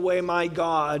take away my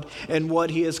God and what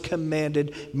he has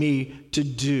commanded me to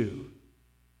do.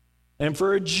 And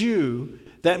for a Jew,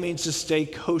 that means to stay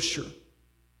kosher.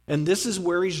 And this is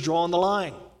where he's drawing the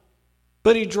line.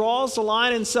 But he draws the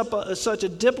line in such a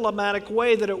diplomatic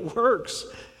way that it works.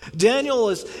 Daniel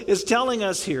is telling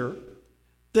us here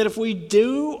that if we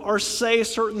do or say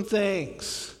certain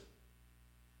things,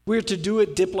 we're to do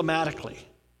it diplomatically.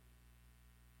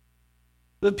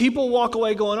 The people walk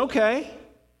away going, okay.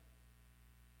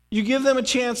 You give them a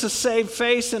chance to save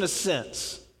face in a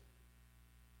sense.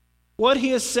 What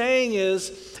he is saying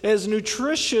is, as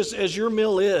nutritious as your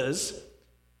meal is,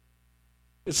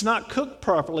 it's not cooked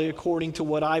properly according to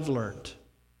what I've learned.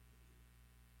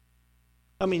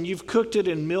 I mean, you've cooked it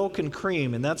in milk and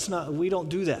cream, and we don't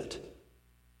do that.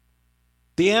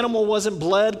 The animal wasn't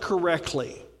bled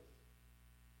correctly.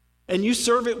 And you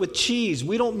serve it with cheese.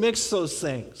 We don't mix those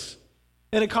things.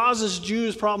 And it causes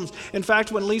Jews problems. In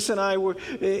fact, when Lisa and I were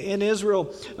in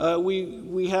Israel,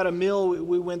 we had a meal.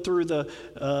 We went through the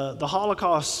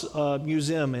Holocaust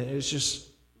Museum. And it's just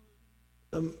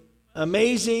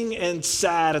amazing and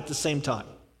sad at the same time.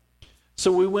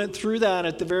 So we went through that.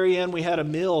 At the very end, we had a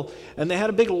meal. And they had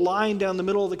a big line down the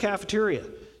middle of the cafeteria.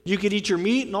 You could eat your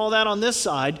meat and all that on this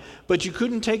side, but you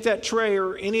couldn't take that tray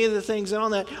or any of the things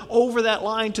on that over that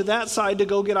line to that side to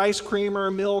go get ice cream or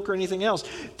milk or anything else.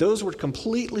 Those were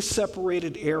completely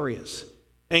separated areas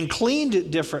and cleaned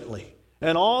it differently.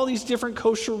 And all these different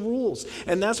kosher rules.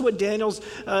 And that's what Daniel's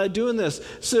doing this.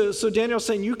 So Daniel's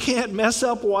saying you can't mess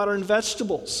up water and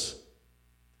vegetables.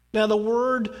 Now the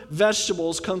word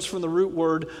vegetables comes from the root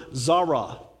word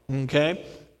zara, okay?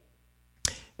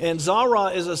 And zara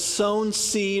is a sown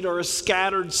seed or a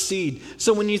scattered seed.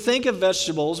 So when you think of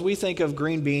vegetables, we think of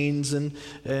green beans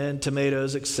and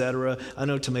tomatoes, etc. I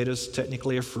know tomatoes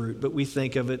technically a fruit, but we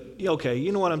think of it, okay,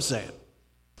 you know what I'm saying.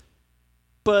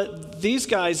 But these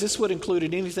guys, this would include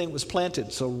anything that was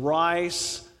planted. So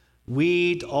rice,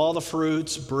 wheat, all the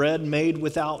fruits, bread made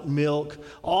without milk,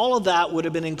 all of that would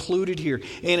have been included here.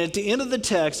 And at the end of the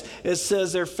text, it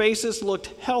says their faces looked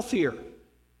healthier.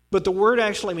 But the word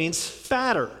actually means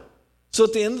fatter. So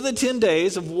at the end of the 10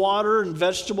 days of water and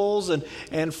vegetables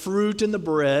and fruit in the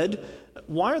bread,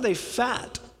 why are they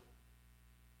fat?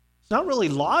 It's not really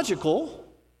logical.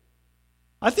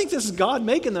 I think this is God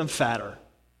making them fatter.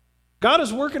 God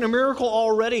is working a miracle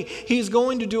already. He's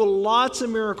going to do lots of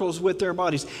miracles with their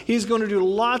bodies. He's going to do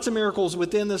lots of miracles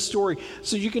within this story.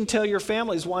 So you can tell your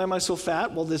families, why am I so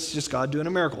fat? Well, this is just God doing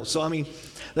a miracle. So, I mean,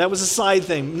 that was a side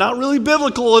thing. Not really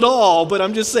biblical at all, but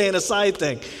I'm just saying a side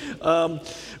thing.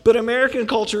 But American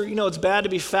culture, it's bad to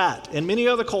be fat. In many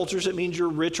other cultures, it means you're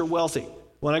rich or wealthy.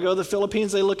 When I go to the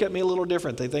Philippines, they look at me a little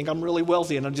different. They think I'm really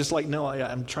wealthy, and I'm just like, no,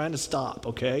 I'm trying to stop,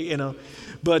 okay?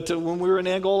 But when we were in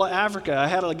Angola, Africa, I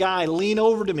had a guy lean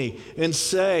over to me and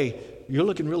say, you're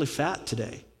looking really fat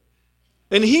today.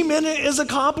 And he meant it as a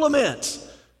compliment,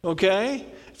 okay?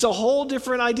 It's a whole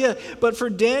different idea. But for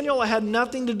Daniel, it had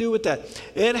nothing to do with that.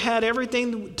 It had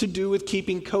everything to do with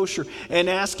keeping kosher and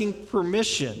asking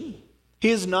permission. He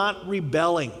is not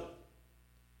rebelling.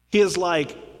 He is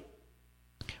like,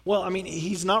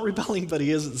 he's not rebelling, but he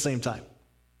is at the same time.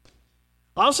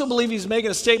 I also believe he's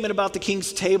making a statement about the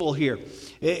king's table here.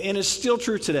 And it's still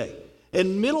true today.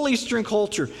 In Middle Eastern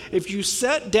culture, if you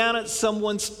sat down at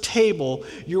someone's table,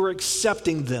 you're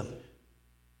accepting them.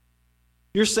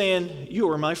 You're saying, you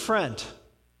are my friend.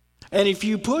 And if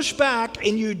you push back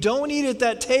and you don't eat at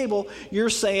that table, you're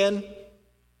saying,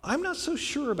 I'm not so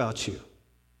sure about you.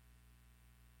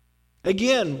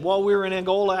 Again, while we were in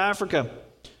Angola, Africa,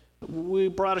 we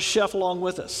brought a chef along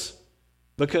with us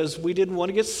because we didn't want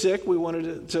to get sick. We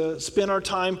wanted to spend our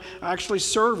time actually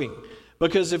serving.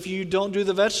 Because if you don't do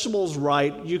the vegetables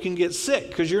right, you can get sick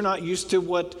because you're not used to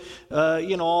what,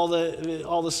 all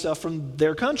the stuff from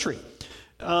their country.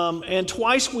 And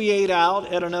twice we ate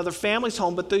out at another family's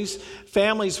home, but these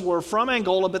families were from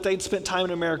Angola, but they'd spent time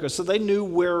in America, so they knew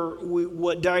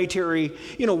what dietary,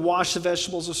 wash the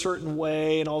vegetables a certain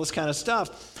way and all this kind of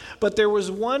stuff. But there was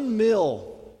one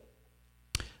meal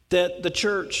that the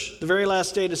church, the very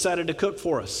last day, decided to cook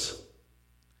for us.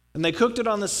 And they cooked it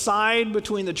on the side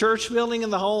between the church building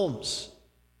and the homes.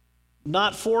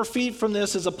 Not 4 feet from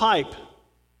this is a pipe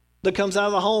that comes out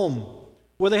of the home,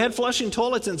 where they had flushing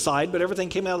toilets inside, but everything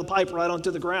came out of the pipe right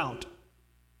onto the ground.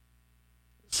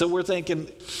 So we're thinking,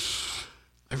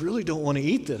 I really don't want to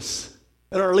eat this.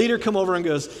 And our leader come over and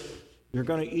goes, you're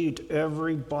going to eat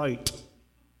every bite.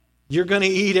 You're going to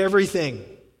eat everything.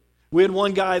 We had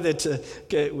one guy that,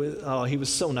 he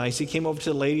was so nice. He came over to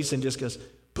the ladies and just goes,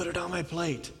 put it on my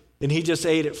plate. And he just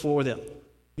ate it for them,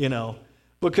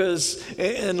 because,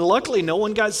 and luckily no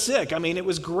one got sick. I mean, it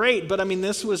was great, but I mean,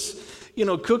 this was,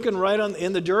 cooking right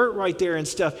in the dirt right there and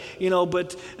stuff,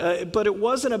 but it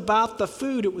wasn't about the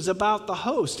food. It was about the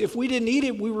host. If we didn't eat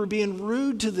it, we were being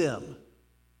rude to them.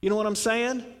 You know what I'm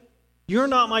saying? You're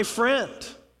not my friend.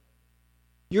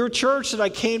 Your church that I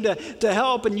came to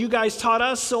help, and you guys taught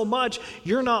us so much,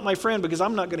 you're not my friend because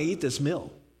I'm not going to eat this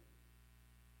meal.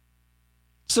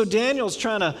 So Daniel's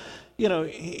trying to,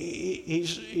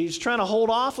 he's trying to hold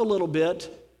off a little bit,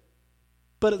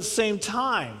 but at the same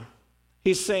time,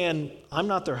 he's saying, I'm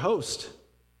not their host.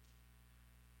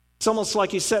 It's almost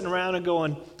like he's sitting around and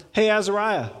going, hey,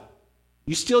 Azariah,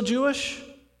 you still Jewish?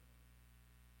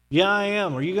 Yeah, I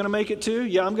am. Are you going to make it too?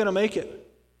 Yeah, I'm going to make it.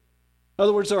 In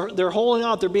other words, they're holding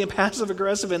out. They're being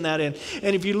passive-aggressive in that end.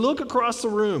 And if you look across the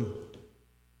room,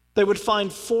 they would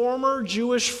find former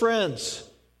Jewish friends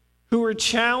who were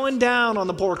chowing down on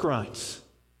the pork rinds,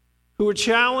 who were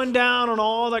chowing down on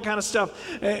all that kind of stuff.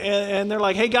 And they're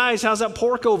like, hey, guys, how's that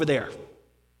pork over there?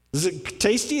 Is it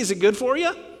tasty? Is it good for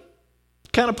you?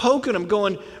 Kind of poking them,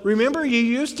 going, remember, you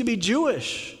used to be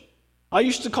Jewish. I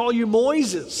used to call you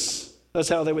Moises. That's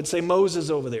how they would say Moses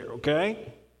over there,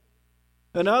 okay?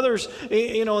 And others,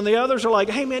 and the others are like,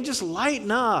 hey, man, just lighten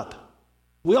up.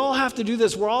 We all have to do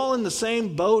this. We're all in the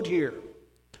same boat here.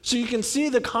 So you can see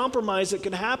the compromise that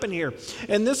can happen here.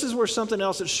 And this is where something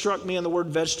else that struck me in the word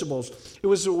vegetables. It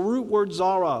was the root word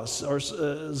zawas, or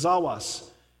zawas,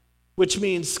 which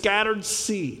means scattered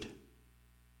seed.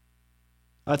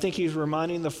 I think he's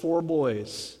reminding the 4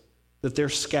 boys that they're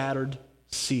scattered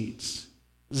seeds.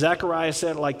 Zechariah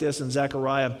said it like this in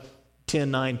Zechariah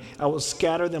 10:9. I will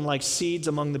scatter them like seeds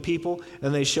among the people,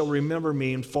 and they shall remember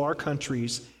me in far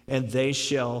countries, and they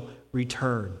shall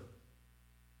return.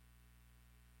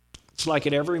 It's like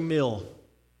at every meal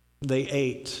they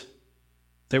ate,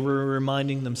 they were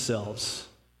reminding themselves,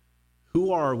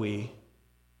 who are we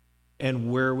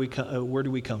and where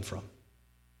do we come from?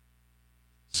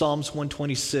 Psalms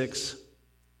 126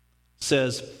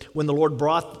 says, when the Lord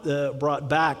brought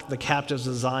back the captives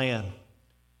of Zion,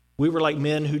 we were like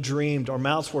men who dreamed. Our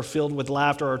mouths were filled with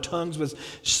laughter, our tongues with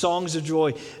songs of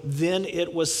joy. Then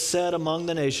it was said among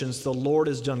the nations, the Lord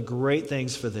has done great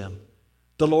things for them.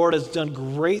 The Lord has done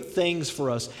great things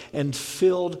for us, and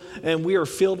we are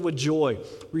filled with joy.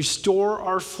 Restore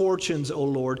our fortunes, O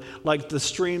Lord, like the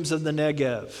streams of the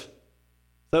Negev.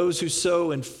 Those who sow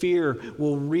in fear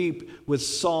will reap with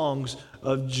songs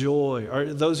of joy. Or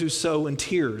those who sow in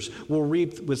tears will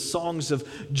reap with songs of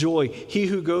joy. He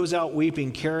who goes out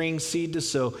weeping, carrying seed to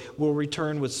sow, will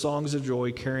return with songs of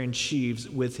joy, carrying sheaves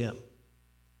with him.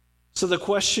 So the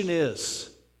question is,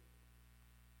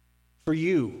 for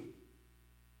you,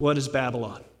 what is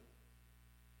Babylon?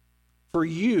 For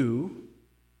you,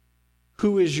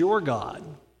 who is your God?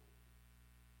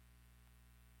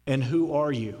 And who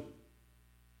are you?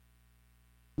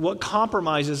 What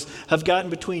compromises have gotten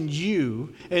between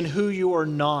you and who you are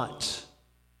not?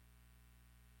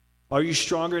 Are you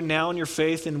stronger now in your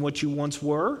faith than what you once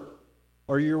were?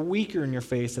 Or you're weaker in your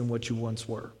faith than what you once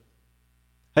were?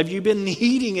 Have you been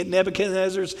eating at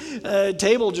Nebuchadnezzar's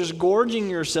table, just gorging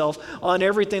yourself on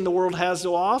everything the world has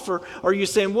to offer? Or are you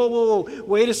saying, whoa,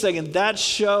 wait a second, that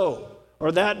show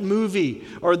or that movie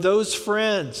or those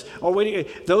friends, or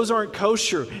wait, those aren't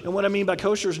kosher. And what I mean by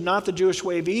kosher is not the Jewish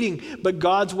way of eating, but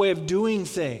God's way of doing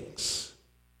things.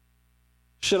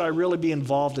 Should I really be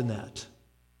involved in that?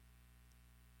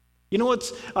 You know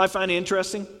what I find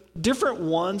interesting?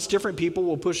 Different people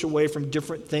will push away from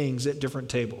different things at different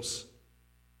tables.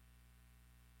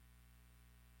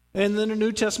 And then the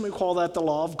New Testament call that the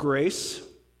law of grace.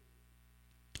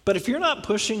 But if you're not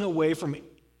pushing away from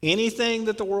anything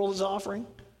that the world is offering,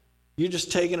 you're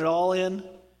just taking it all in,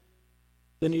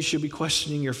 then you should be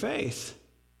questioning your faith.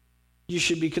 You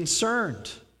should be concerned.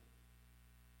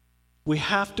 We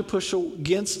have to push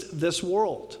against this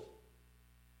world.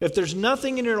 if there's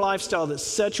nothing in your lifestyle that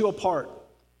sets you apart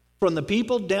from the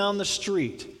people down the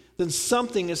street, then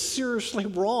something is seriously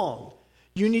wrong.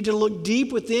 You need to look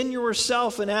deep within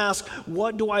yourself and ask,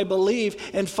 what do I believe?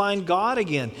 And find God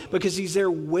again, because he's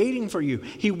there waiting for you.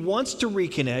 He wants to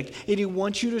reconnect, and he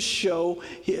wants you to show,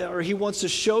 or he wants to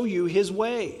show you his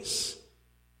ways.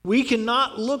 We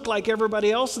cannot look like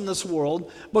everybody else in this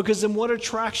world, because then what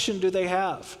attraction do they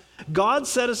have? God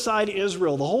set aside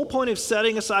Israel. The whole point of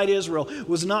setting aside Israel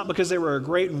was not because they were a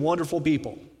great and wonderful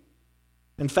people.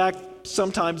 In fact,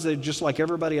 sometimes they're just like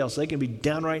everybody else. They can be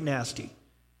downright nasty.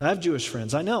 I have Jewish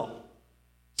friends, I know.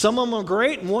 Some of them are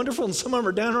great and wonderful, and some of them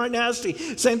are downright nasty.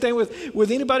 Same thing with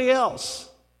anybody else.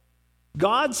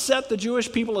 God set the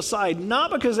Jewish people aside, not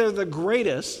because they're the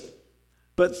greatest,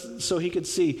 but so he could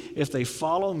see, if they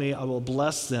follow me, I will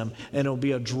bless them, and it'll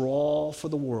be a draw for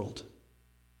the world.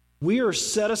 We are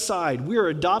set aside. We are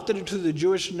adopted into the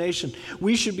Jewish nation.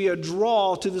 We should be a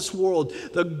draw to this world.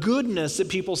 The goodness that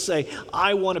people say,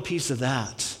 I want a piece of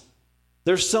that.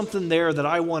 There's something there that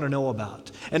I want to know about.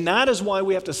 And that is why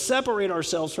we have to separate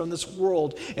ourselves from this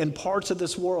world and parts of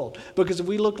this world. Because if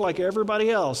we look like everybody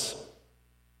else,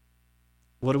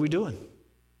 what are we doing?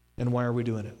 And why are we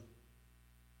doing it?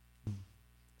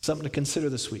 Something to consider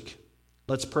this week.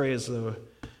 Let's pray as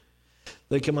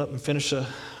they come up and finish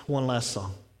one last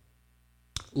song.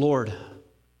 Lord,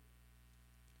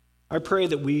 I pray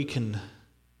that we can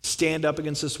stand up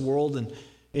against this world and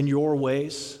in your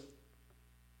ways.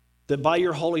 That by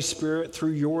your Holy Spirit,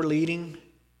 through your leading,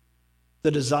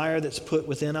 the desire that's put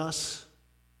within us,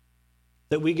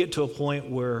 that we get to a point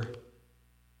where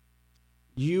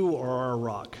you are our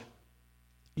rock.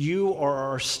 You are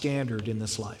our standard in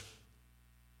this life.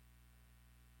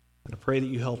 And I pray that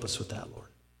you help us with that, Lord.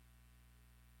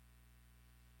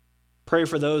 Pray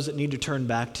for those that need to turn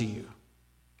back to you,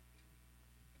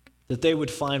 that they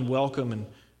would find welcome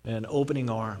and opening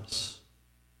arms.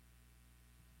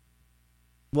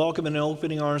 Welcome and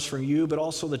opening arms from you, but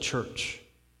also the church,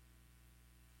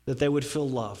 that they would feel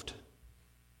loved.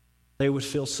 They would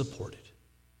feel supported.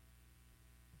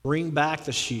 Bring back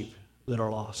the sheep that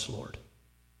are lost, Lord.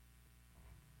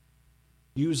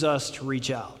 Use us to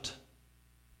reach out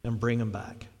and bring them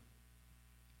back.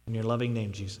 In your loving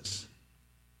name, Jesus.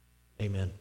 Amen.